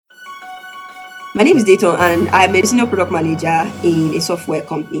My name is Dayton, and I'm a senior product manager in a software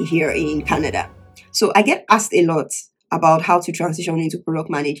company here in Canada. So I get asked a lot about how to transition into product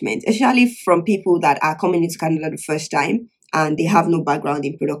management, especially from people that are coming into Canada the first time and they have no background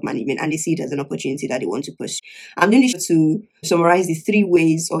in product management and they see it as an opportunity that they want to pursue. I'm doing this to summarize the three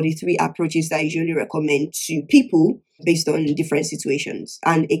ways or the three approaches that I usually recommend to people based on different situations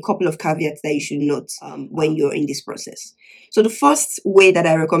and a couple of caveats that you should note when you're in this process. So the first way that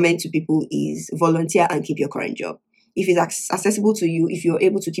I recommend to people is volunteer and keep your current job. If it's accessible to you, if you're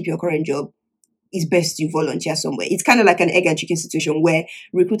able to keep your current job, it's best you volunteer somewhere. It's kind of like an egg and chicken situation where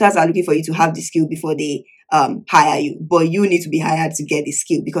recruiters are looking for you to have the skill before they hire you, but you need to be hired to get the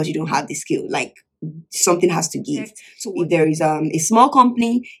skill because you don't have the skill. Like something has to give. So if there is a small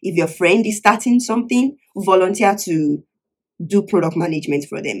company, if your friend is starting something, volunteer to do product management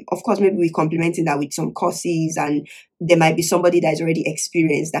for them. Of course, maybe we're complementing that with some courses, and there might be somebody that is already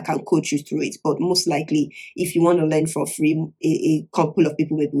experienced that can coach you through it. But most likely, if you want to learn for free, a couple of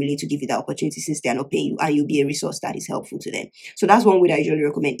people may be willing to give you that opportunity since they are not paying you, and you'll be a resource that is helpful to them. So that's one way that I usually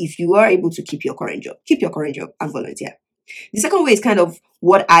recommend. If you are able to keep your current job and volunteer. The second way is kind of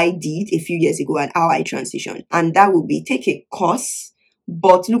what I did a few years ago and how I transitioned. And that would be take a course,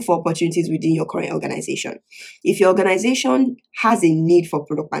 but look for opportunities within your current organization. If your organization has a need for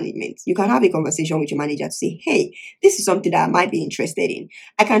product management, you can have a conversation with your manager to say, hey, this is something that I might be interested in.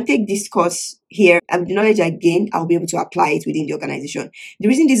 I can take this course here, and the knowledge I gain, I'll be able to apply it within the organization. The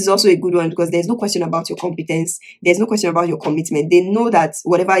reason this is also a good one because there's no question about your competence, there's no question about your commitment. They know that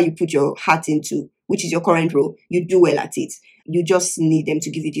whatever you put your heart into, which is your current role, you do well at it. You just need them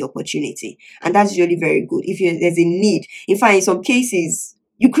to give you the opportunity. And that's usually very good. If there's a need, in fact, in some cases,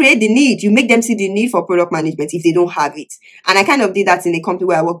 you create the need, you make them see the need for product management if they don't have it. And I kind of did that in a company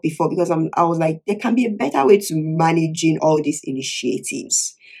where I worked before because I was like, there can be a better way to managing all these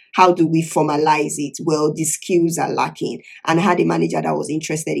initiatives. How do we formalize it? Well, the skills are lacking. And I had a manager that was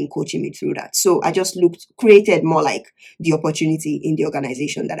interested in coaching me through that. So I just created more like the opportunity in the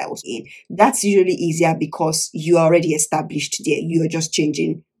organization that I was in. That's usually easier because you are already established there. You're just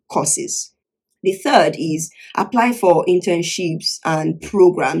changing courses. The third is apply for internships and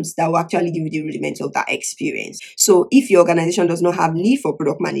programs that will actually give you the rudiments of that experience. So if your organization does not have need for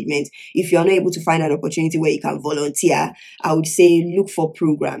product management, if you're not able to find an opportunity where you can volunteer, I would say look for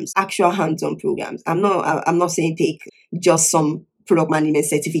programs, actual hands-on programs. I'm not saying take just some product management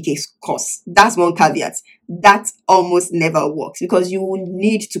certificate course. That's one caveat. That almost never works because you will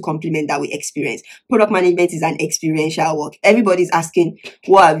need to complement that with experience. Product management is an experiential work. Everybody's asking,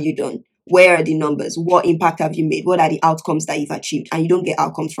 what have you done? Where are the numbers? What impact have you made? What are the outcomes that you've achieved? And you don't get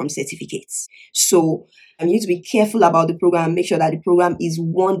outcomes from certificates. So you need to be careful about the program. Make sure that the program is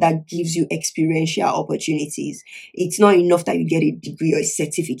one that gives you experiential opportunities. It's not enough that you get a degree or a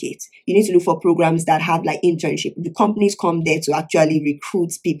certificate. You need to look for programs that have like internship. The companies come there to actually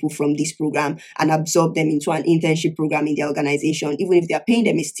recruit people from this program and absorb them into an internship program in their organization, even if they are paying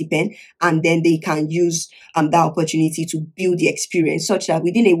them a stipend, and then they can use that opportunity to build the experience such that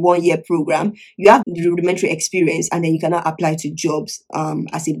within a 1-year program, you have the rudimentary experience and then you can now apply to jobs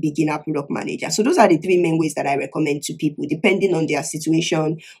as a beginner product manager. So those are the three main ways that I recommend to people, depending on their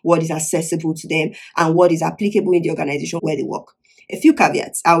situation, what is accessible to them, and what is applicable in the organization where they work. A few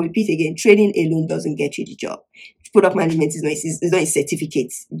caveats. I'll repeat again. Training alone doesn't get you the job. Product management is not a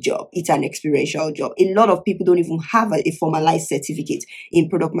certificate job. It's an experiential job. A lot of people don't even have a formalized certificate in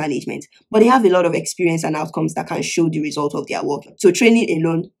product management, but they have a lot of experience and outcomes that can show the result of their work. So training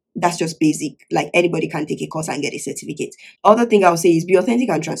alone, that's just basic. Like anybody can take a course and get a certificate. Other thing I would say is be authentic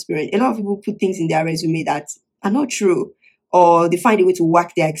and transparent. A lot of people put things in their resume that are not true, or they find a way to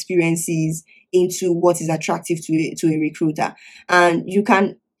work their experiences into what is attractive to a recruiter. And you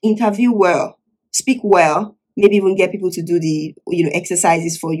can interview well, speak well, maybe even get people to do the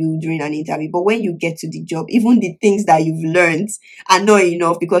exercises for you during an interview. But when you get to the job, even the things that you've learned are not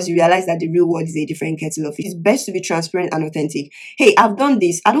enough because you realize that the real world is a different kettle of fish. It's best to be transparent and authentic. Hey, I've done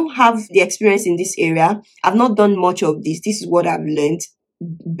this. I don't have the experience in this area. I've not done much of this. This is what I've learned.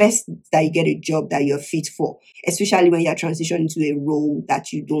 Best that you get a job that you're fit for, especially when you're transitioning to a role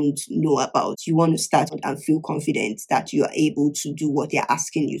that you don't know about. You want to start and feel confident that you are able to do what they're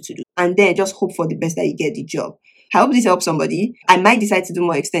asking you to do. And then just hope for the best that you get the job. I hope this helps somebody. I might decide to do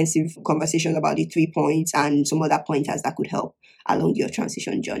more extensive conversations about the 3 points and some other pointers that could help along your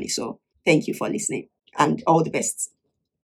transition journey. So thank you for listening and all the best.